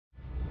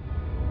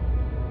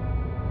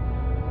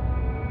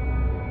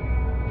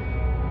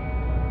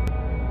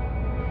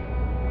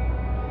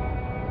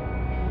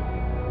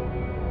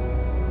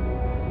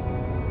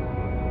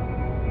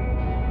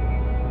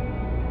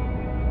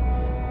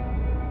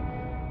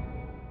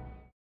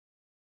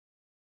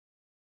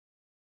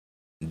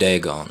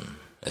Dagon,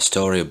 a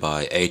story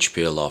by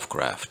H.P.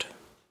 Lovecraft.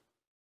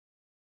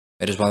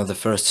 It is one of the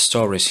first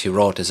stories he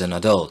wrote as an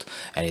adult,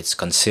 and it's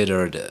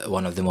considered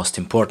one of the most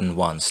important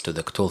ones to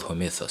the Chutlhu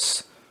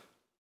Mythos.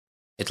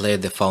 It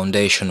laid the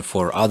foundation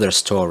for other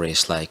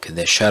stories like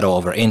The Shadow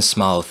over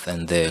Innsmouth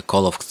and The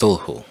Call of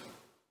Cthulhu.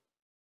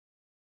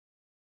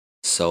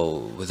 So,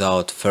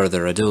 without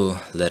further ado,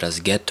 let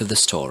us get to the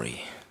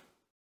story.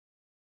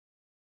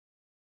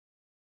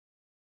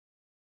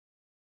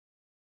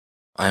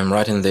 I am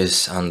writing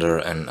this under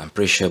an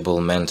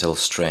appreciable mental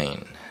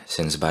strain,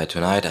 since by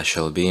tonight I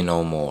shall be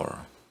no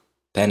more.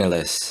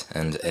 Penniless,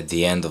 and at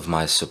the end of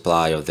my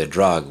supply of the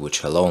drug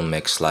which alone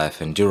makes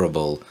life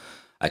endurable,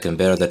 I can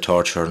bear the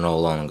torture no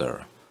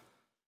longer,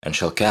 and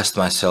shall cast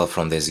myself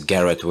from this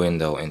garret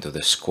window into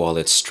the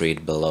squalid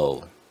street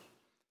below.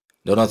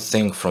 Do not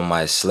think from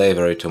my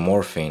slavery to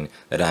morphine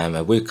that I am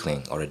a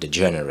weakling or a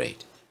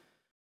degenerate.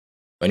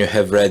 When you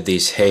have read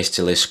these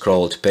hastily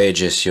scrolled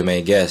pages, you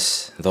may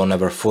guess, though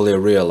never fully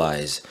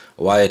realize,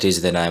 why it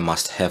is that I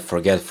must have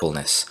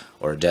forgetfulness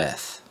or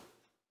death.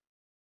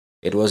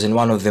 It was in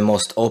one of the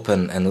most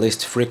open and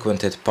least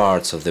frequented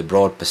parts of the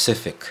broad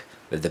Pacific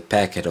that the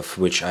packet of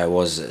which I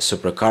was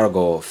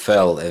supercargo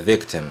fell a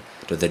victim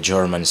to the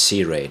German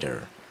sea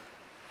raider.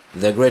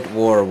 The Great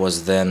War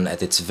was then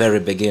at its very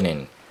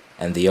beginning,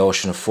 and the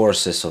ocean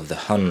forces of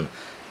the Hun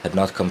had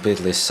not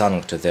completely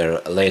sunk to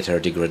their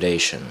later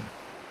degradation,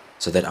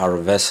 so that our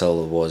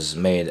vessel was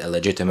made a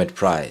legitimate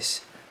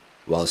prize,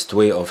 whilst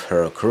we of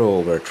her crew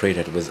were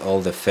treated with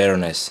all the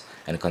fairness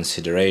and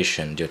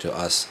consideration due to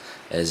us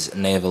as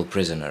naval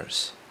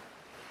prisoners.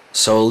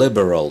 So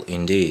liberal,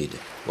 indeed,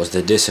 was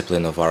the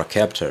discipline of our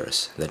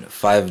captors, that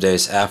 5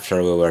 days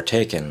after we were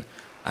taken,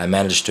 I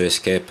managed to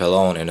escape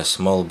alone in a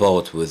small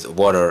boat with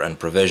water and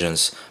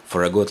provisions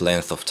for a good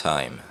length of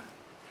time.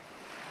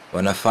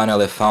 When I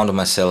finally found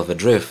myself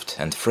adrift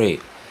and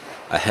free,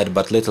 I had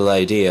but little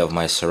idea of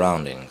my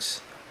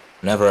surroundings.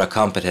 Never a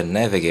competent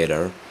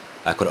navigator,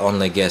 I could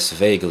only guess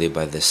vaguely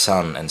by the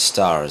sun and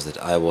stars that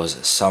I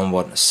was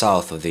somewhat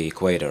south of the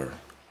equator.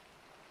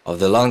 Of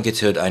the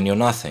longitude I knew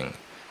nothing,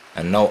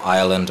 and no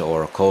island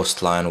or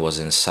coastline was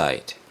in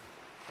sight.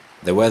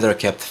 The weather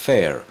kept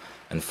fair,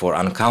 and for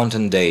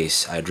uncounted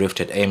days I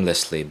drifted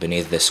aimlessly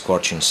beneath the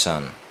scorching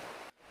sun,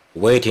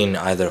 waiting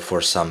either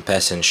for some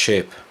passing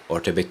ship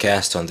or to be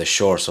cast on the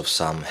shores of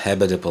some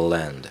habitable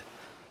land.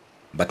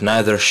 But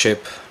neither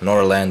ship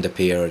nor land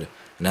appeared,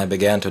 and I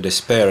began to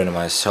despair in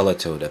my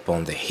solitude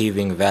upon the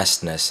heaving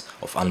vastness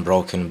of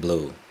unbroken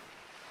blue.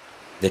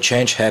 The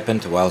change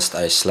happened whilst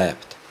I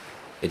slept.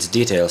 Its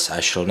details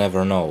I shall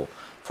never know,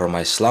 for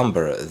my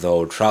slumber,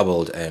 though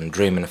troubled and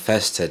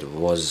dream-infested,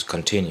 was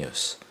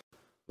continuous.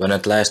 When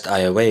at last I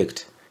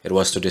awaked, it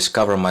was to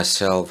discover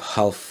myself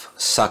half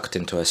sucked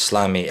into a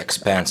slimy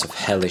expanse of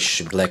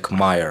hellish black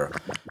mire,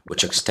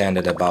 which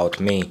extended about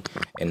me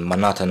in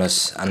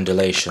monotonous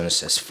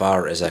undulations as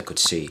far as I could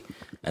see,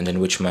 and in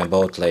which my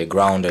boat lay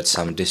grounded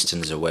some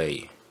distance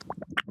away.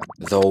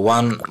 Though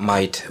one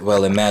might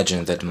well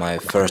imagine that my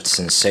first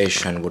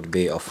sensation would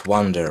be of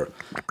wonder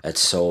at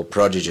so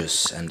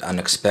prodigious and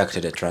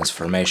unexpected a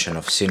transformation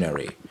of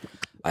scenery,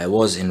 I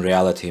was in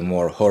reality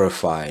more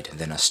horrified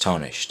than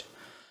astonished.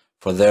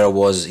 For there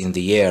was in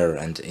the air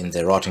and in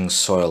the rotting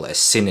soil a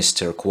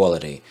sinister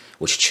quality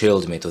which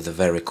chilled me to the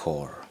very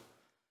core.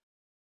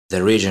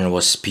 The region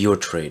was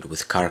putrid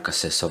with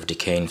carcasses of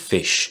decaying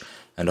fish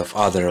and of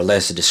other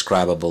less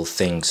describable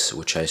things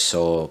which I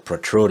saw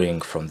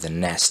protruding from the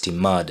nasty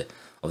mud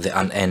of the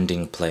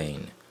unending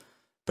plain.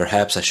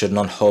 Perhaps I should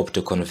not hope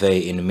to convey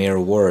in mere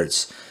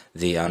words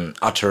the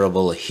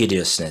unutterable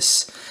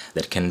hideousness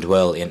that can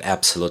dwell in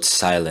absolute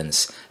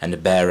silence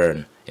and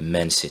barren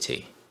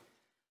immensity.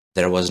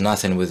 There was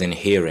nothing within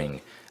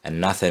hearing, and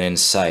nothing in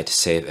sight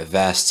save a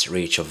vast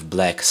reach of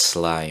black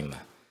slime.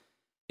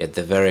 Yet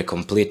the very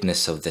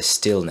completeness of the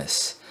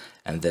stillness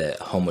and the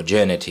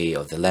homogeneity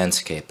of the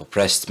landscape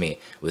oppressed me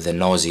with a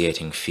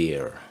nauseating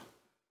fear.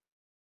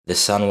 The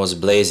sun was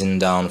blazing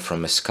down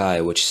from a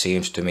sky which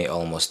seemed to me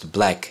almost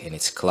black in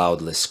its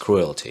cloudless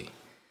cruelty,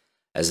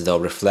 as though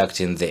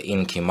reflecting the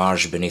inky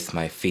marsh beneath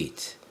my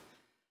feet.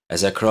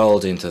 As I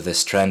crawled into the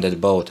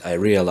stranded boat, I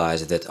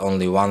realized that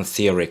only one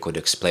theory could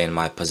explain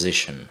my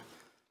position.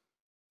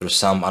 Through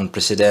some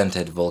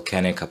unprecedented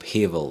volcanic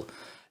upheaval,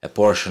 a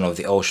portion of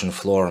the ocean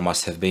floor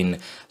must have been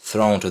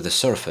thrown to the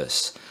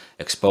surface,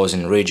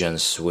 exposing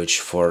regions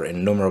which for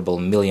innumerable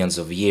millions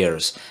of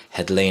years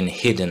had lain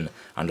hidden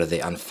under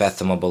the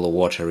unfathomable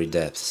watery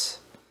depths.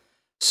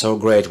 So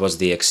great was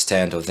the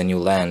extent of the new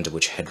land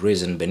which had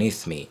risen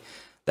beneath me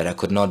that I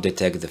could not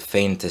detect the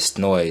faintest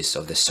noise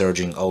of the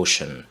surging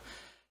ocean,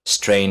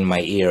 strain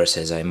my ears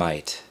as I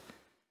might.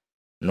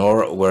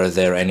 Nor were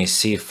there any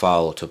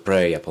sea-fowl to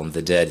prey upon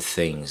the dead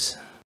things.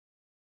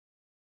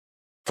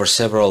 For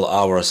several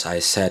hours I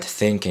sat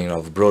thinking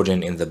of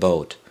brooding in the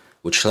boat,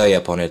 which lay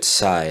upon its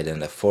side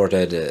and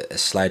afforded a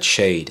slight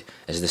shade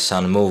as the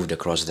sun moved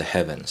across the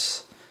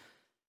heavens.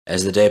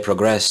 As the day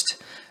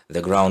progressed,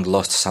 the ground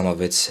lost some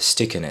of its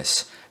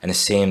stickiness, and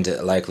seemed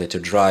likely to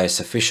dry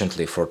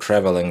sufficiently for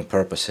traveling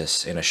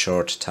purposes in a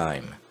short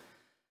time.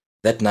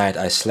 That night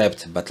I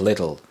slept but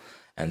little,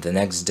 and the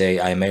next day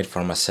I made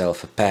for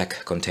myself a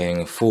pack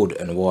containing food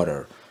and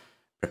water,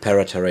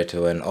 preparatory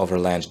to an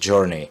overland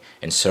journey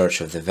in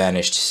search of the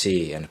vanished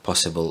sea and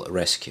possible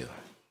rescue.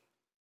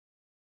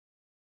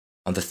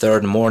 On the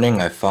third morning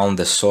I found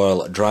the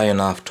soil dry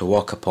enough to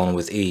walk upon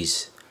with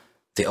ease.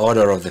 The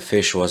odor of the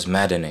fish was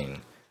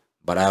maddening,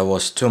 but I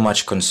was too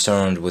much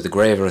concerned with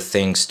graver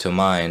things to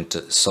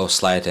mind so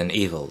slight an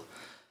evil,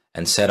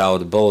 and set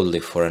out boldly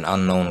for an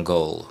unknown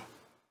goal.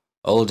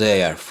 All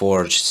day I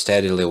forged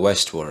steadily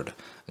westward,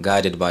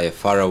 guided by a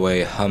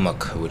faraway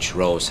hummock which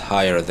rose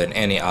higher than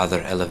any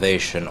other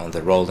elevation on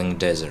the rolling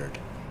desert.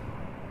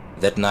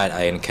 That night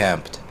I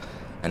encamped,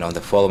 and on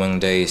the following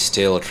day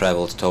still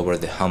travelled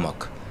toward the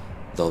hummock,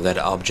 though that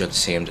object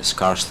seemed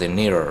scarcely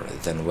nearer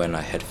than when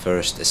I had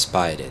first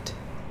espied it.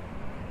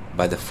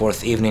 By the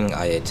fourth evening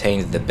I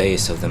attained the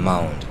base of the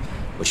mound,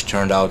 which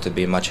turned out to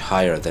be much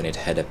higher than it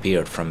had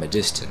appeared from a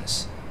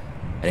distance.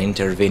 An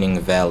intervening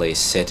valley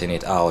setting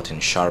it out in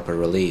sharper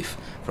relief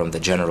from the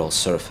general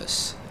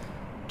surface.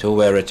 Too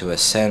weary to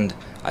ascend,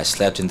 I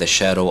slept in the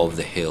shadow of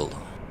the hill.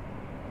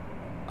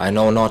 I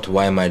know not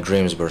why my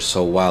dreams were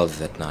so wild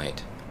that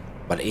night,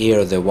 but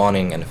ere the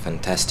waning and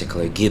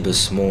fantastically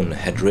gibbous moon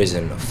had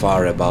risen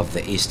far above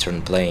the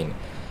eastern plain,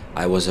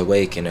 I was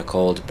awake in a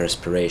cold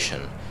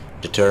perspiration,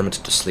 determined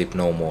to sleep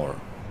no more.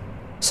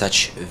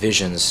 Such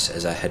visions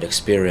as I had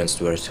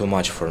experienced were too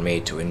much for me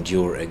to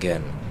endure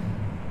again,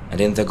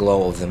 and in the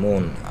glow of the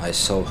moon I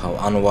saw how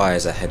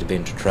unwise I had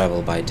been to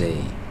travel by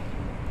day.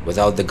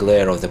 Without the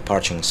glare of the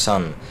parching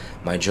sun,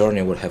 my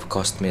journey would have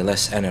cost me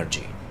less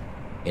energy.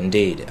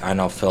 Indeed, I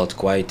now felt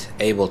quite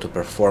able to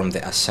perform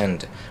the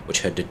ascent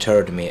which had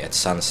deterred me at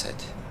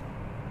sunset.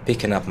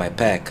 Picking up my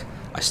pack,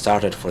 I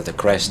started for the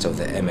crest of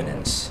the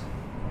eminence.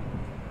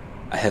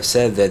 I have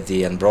said that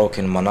the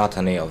unbroken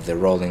monotony of the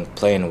rolling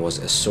plain was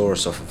a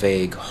source of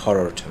vague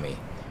horror to me,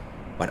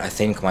 but I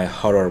think my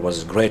horror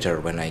was greater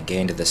when I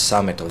gained the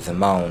summit of the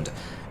mound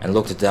and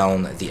looked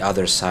down the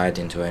other side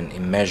into an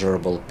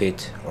immeasurable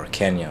pit or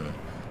canyon,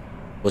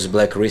 whose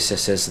black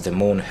recesses the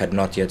moon had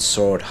not yet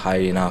soared high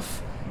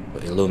enough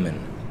to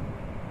illumine.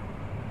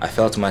 I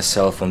felt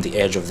myself on the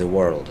edge of the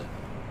world,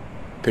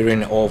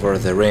 peering over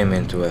the rim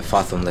into a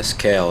fathomless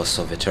chaos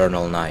of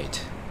eternal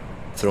night.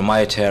 Through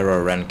my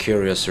terror ran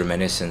curious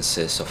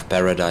reminiscences of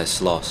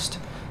Paradise Lost,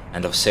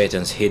 and of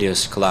Satan's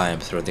hideous climb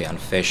through the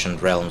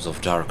unfashioned realms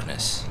of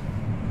darkness.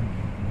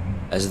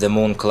 As the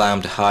moon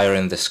climbed higher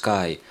in the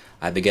sky,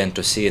 I began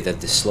to see that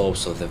the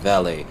slopes of the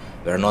valley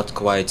were not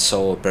quite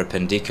so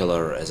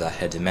perpendicular as I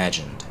had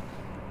imagined.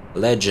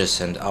 Ledges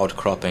and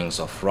outcroppings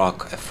of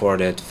rock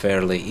afforded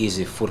fairly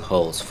easy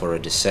footholds for a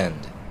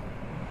descent,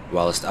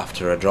 whilst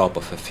after a drop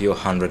of a few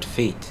hundred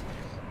feet,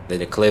 the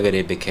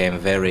declivity became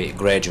very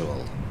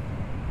gradual.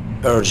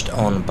 Urged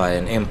on by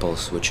an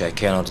impulse which I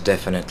cannot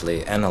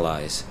definitely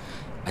analyze,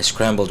 I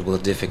scrambled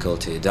with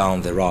difficulty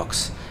down the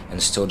rocks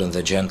and stood on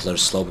the gentler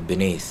slope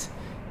beneath,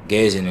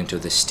 gazing into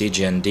the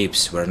Stygian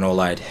deeps where no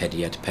light had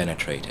yet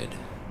penetrated.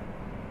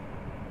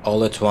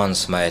 All at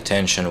once my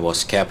attention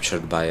was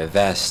captured by a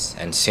vast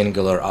and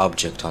singular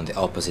object on the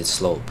opposite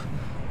slope,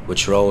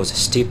 which rose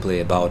steeply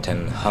about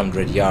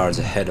 100 yards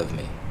ahead of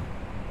me,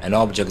 an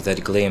object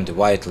that gleamed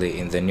whitely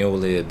in the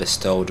newly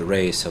bestowed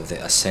rays of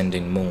the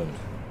ascending moon.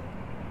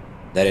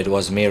 That it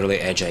was merely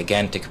a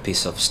gigantic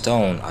piece of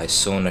stone I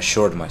soon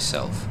assured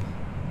myself,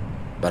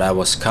 but I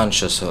was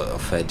conscious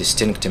of a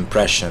distinct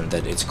impression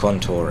that its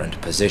contour and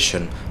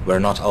position were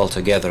not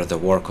altogether the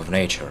work of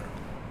nature.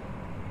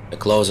 A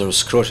closer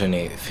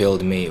scrutiny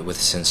filled me with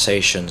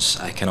sensations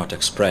I cannot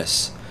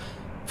express,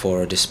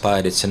 for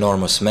despite its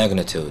enormous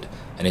magnitude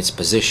and its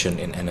position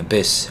in an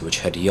abyss which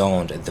had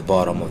yawned at the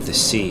bottom of the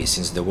sea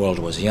since the world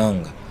was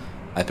young,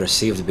 I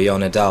perceived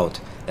beyond a doubt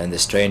that the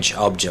strange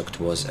object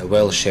was a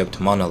well-shaped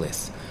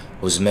monolith,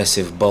 whose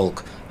massive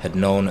bulk had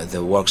known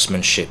the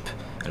workmanship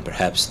and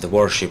perhaps the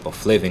worship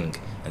of living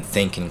and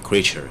thinking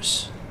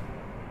creatures.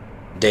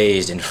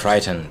 Dazed and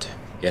frightened,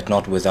 yet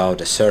not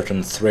without a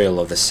certain thrill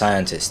of the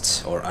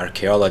scientist's or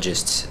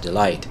archaeologist's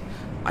delight,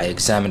 I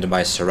examined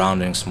my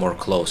surroundings more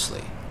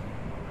closely.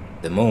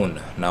 The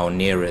moon, now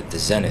near at the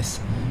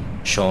zenith,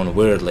 shone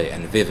weirdly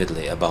and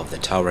vividly above the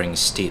towering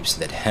steeps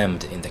that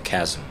hemmed in the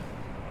chasm,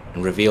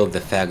 and revealed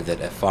the fact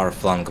that a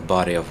far-flung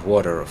body of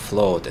water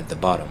flowed at the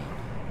bottom,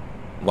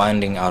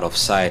 winding out of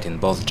sight in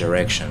both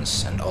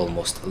directions and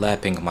almost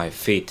lapping my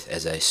feet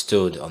as I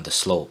stood on the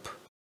slope.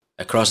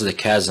 Across the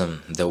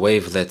chasm, the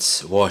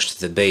wavelets washed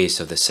the base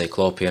of the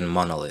Cyclopean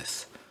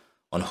monolith,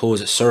 on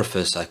whose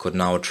surface I could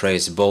now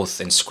trace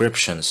both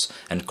inscriptions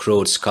and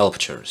crude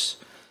sculptures.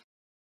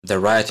 The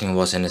writing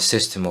was in a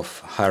system of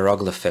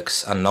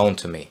hieroglyphics unknown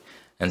to me,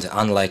 and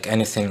unlike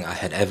anything I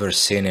had ever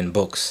seen in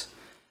books,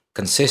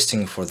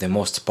 consisting for the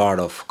most part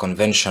of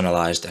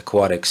conventionalized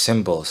aquatic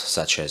symbols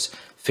such as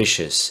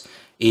fishes,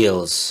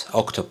 eels,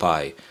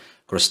 octopi,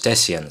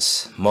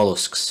 crustaceans,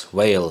 mollusks,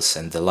 whales,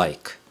 and the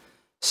like.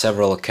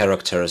 Several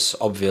characters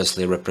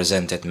obviously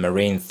represented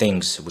marine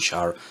things which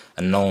are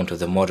unknown to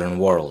the modern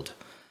world,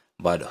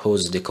 but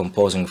whose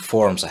decomposing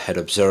forms I had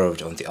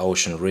observed on the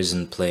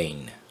ocean-risen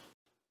plain.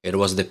 It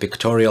was the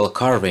pictorial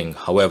carving,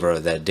 however,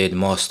 that did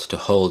most to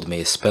hold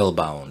me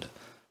spellbound,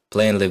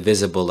 plainly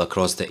visible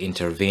across the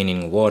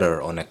intervening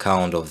water on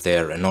account of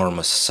their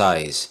enormous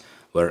size,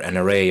 were an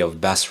array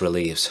of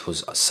bas-reliefs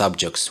whose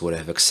subjects would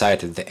have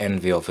excited the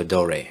envy of a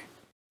Dore.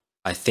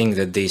 I think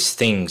that these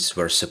things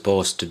were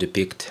supposed to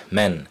depict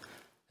men,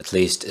 at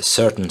least a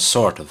certain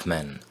sort of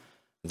men,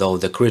 though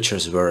the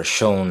creatures were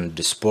shown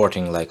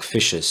disporting like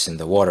fishes in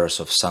the waters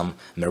of some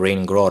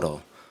marine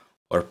grotto,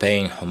 or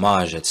paying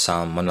homage at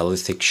some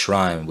monolithic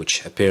shrine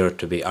which appeared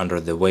to be under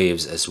the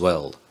waves as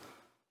well.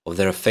 Of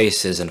their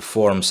faces and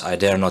forms I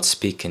dare not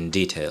speak in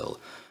detail,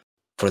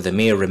 for the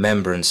mere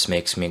remembrance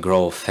makes me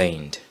grow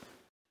faint.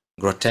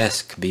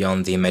 Grotesque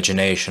beyond the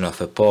imagination of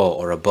a Poe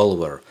or a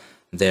Bulwer,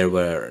 they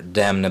were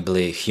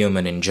damnably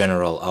human in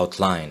general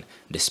outline,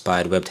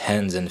 despite webbed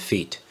hands and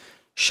feet,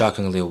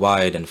 shockingly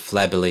wide and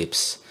flabby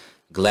lips,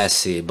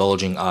 glassy,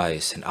 bulging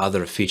eyes, and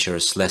other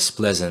features less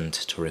pleasant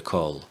to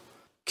recall.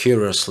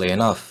 Curiously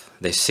enough,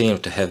 they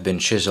seemed to have been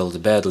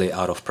chiseled badly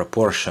out of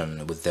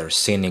proportion with their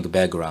scenic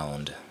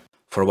background,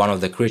 for one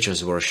of the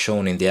creatures were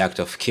shown in the act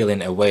of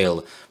killing a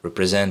whale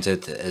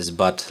represented as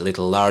but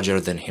little larger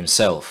than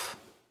himself.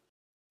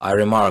 I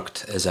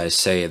remarked, as I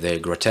say, their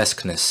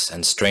grotesqueness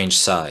and strange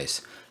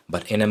size,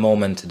 but in a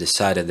moment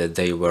decided that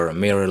they were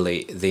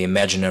merely the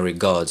imaginary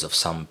gods of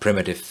some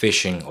primitive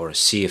fishing or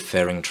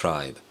seafaring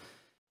tribe.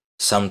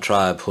 Some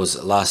tribe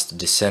whose last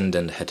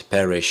descendant had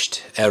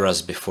perished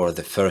eras before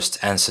the first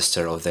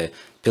ancestor of the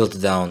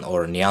Piltdown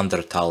or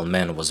Neanderthal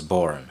man was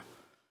born.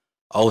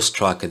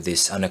 Awestruck at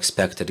this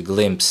unexpected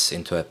glimpse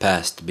into a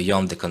past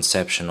beyond the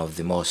conception of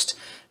the most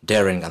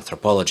daring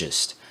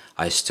anthropologist,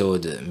 I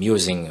stood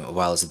musing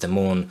whilst the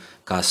moon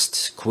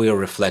cast queer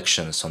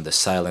reflections on the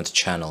silent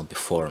channel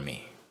before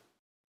me.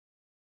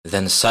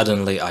 Then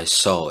suddenly I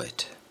saw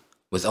it.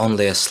 With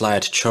only a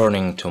slight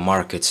churning to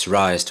mark its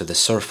rise to the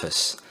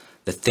surface,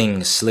 the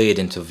thing slid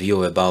into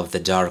view above the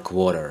dark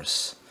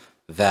waters.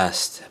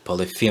 Vast,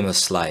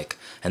 Polyphemus-like,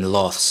 and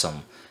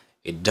loathsome,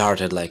 it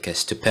darted like a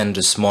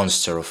stupendous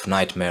monster of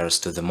nightmares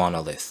to the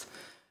monolith,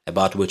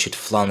 about which it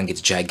flung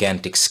its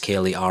gigantic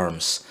scaly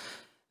arms,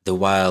 the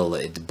while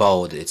it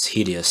bowed its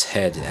hideous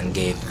head and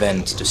gave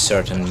vent to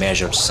certain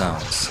measured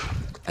sounds.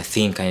 I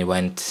think I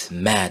went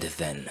mad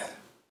then.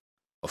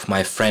 Of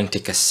my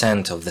frantic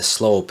ascent of the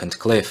slope and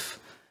cliff,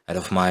 and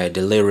of my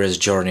delirious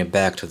journey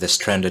back to the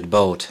stranded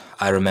boat,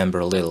 I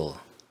remember little.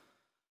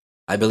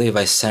 I believe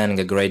I sang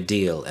a great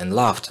deal, and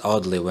laughed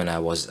oddly when I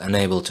was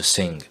unable to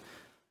sing.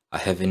 I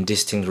have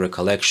indistinct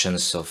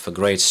recollections of a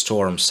great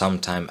storm some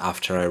time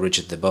after I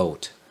reached the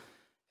boat.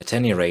 At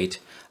any rate,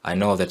 I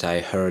know that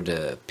I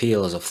heard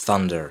peals of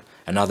thunder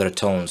and other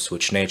tones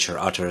which nature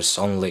utters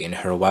only in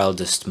her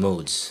wildest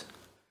moods.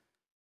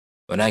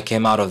 When I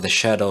came out of the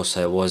shadows,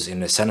 I was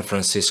in a San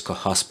Francisco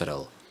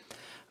hospital,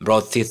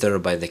 brought thither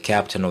by the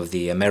captain of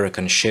the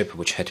American ship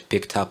which had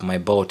picked up my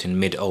boat in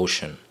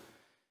mid-ocean.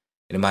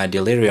 In my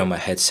delirium I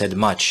had said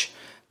much,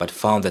 but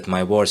found that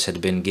my words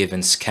had been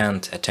given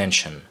scant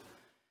attention.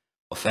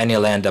 Of any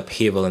land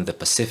upheaval in the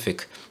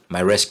Pacific,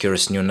 my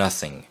rescuers knew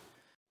nothing,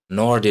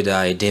 nor did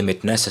I deem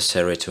it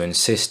necessary to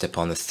insist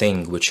upon a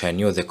thing which I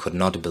knew they could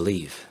not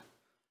believe.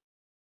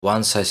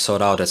 Once I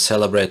sought out a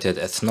celebrated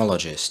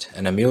ethnologist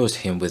and amused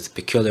him with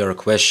peculiar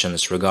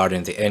questions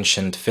regarding the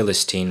ancient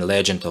Philistine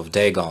legend of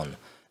Dagon,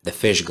 the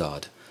fish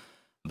god,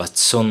 but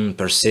soon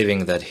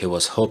perceiving that he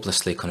was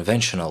hopelessly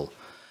conventional,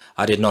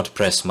 I did not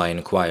press my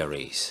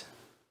inquiries.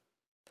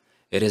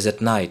 It is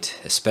at night,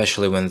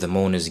 especially when the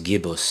moon is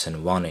gibbous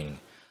and waning,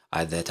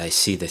 that I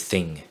see the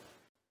thing.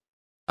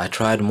 I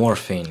tried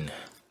morphine,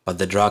 but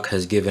the drug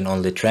has given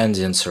only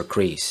transient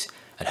surcease,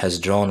 and has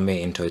drawn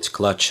me into its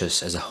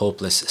clutches as a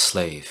hopeless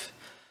slave.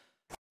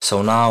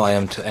 So now I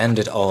am to end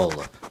it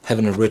all,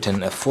 having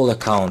written a full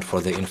account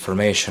for the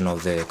information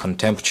of the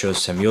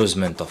contemptuous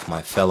amusement of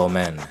my fellow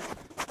men.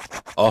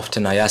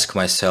 Often I ask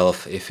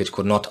myself if it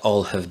could not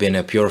all have been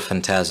a pure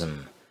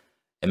phantasm,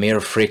 a mere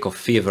freak of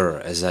fever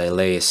as I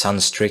lay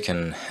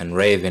sun-stricken and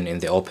raving in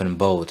the open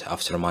boat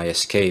after my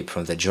escape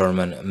from the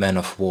German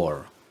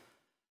man-of-war.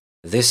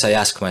 This I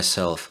ask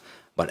myself,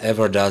 but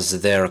ever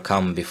does there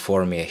come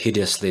before me a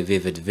hideously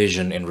vivid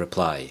vision in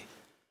reply.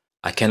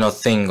 I cannot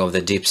think of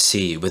the deep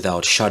sea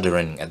without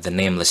shuddering at the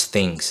nameless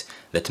things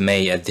that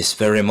may at this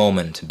very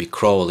moment be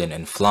crawling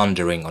and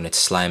floundering on its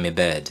slimy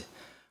bed,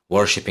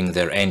 worshipping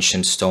their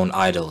ancient stone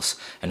idols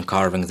and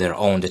carving their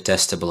own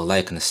detestable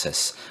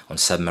likenesses on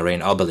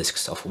submarine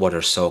obelisks of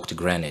water-soaked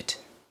granite.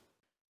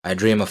 I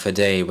dream of a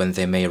day when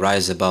they may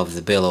rise above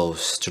the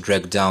billows to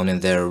drag down in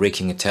their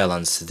reeking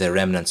talons the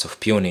remnants of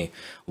puny,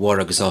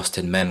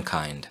 war-exhausted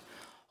mankind,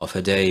 of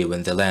a day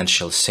when the land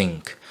shall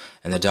sink,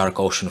 and the dark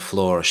ocean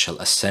floor shall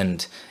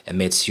ascend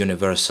amidst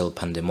universal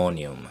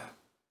pandemonium.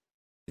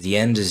 The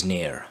end is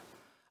near.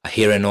 I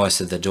hear a noise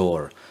at the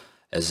door,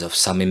 as of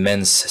some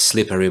immense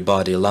slippery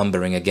body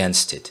lumbering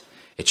against it.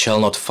 It shall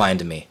not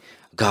find me.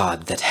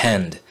 God, that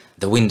hand!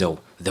 The window!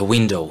 The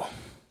window!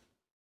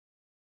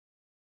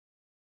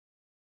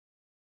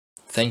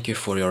 Thank you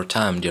for your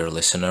time, dear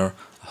listener.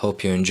 I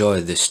hope you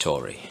enjoyed this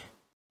story.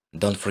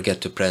 Don't forget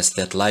to press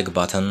that like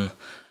button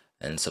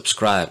and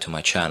subscribe to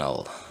my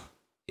channel.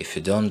 If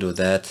you don't do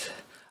that,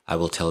 I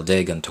will tell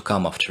Dagon to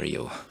come after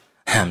you.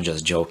 I'm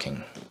just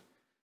joking.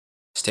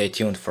 Stay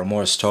tuned for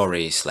more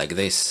stories like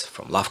this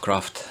from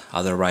Lovecraft,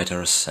 other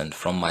writers, and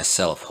from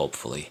myself,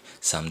 hopefully,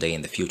 someday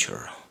in the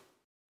future.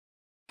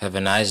 Have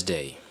a nice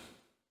day.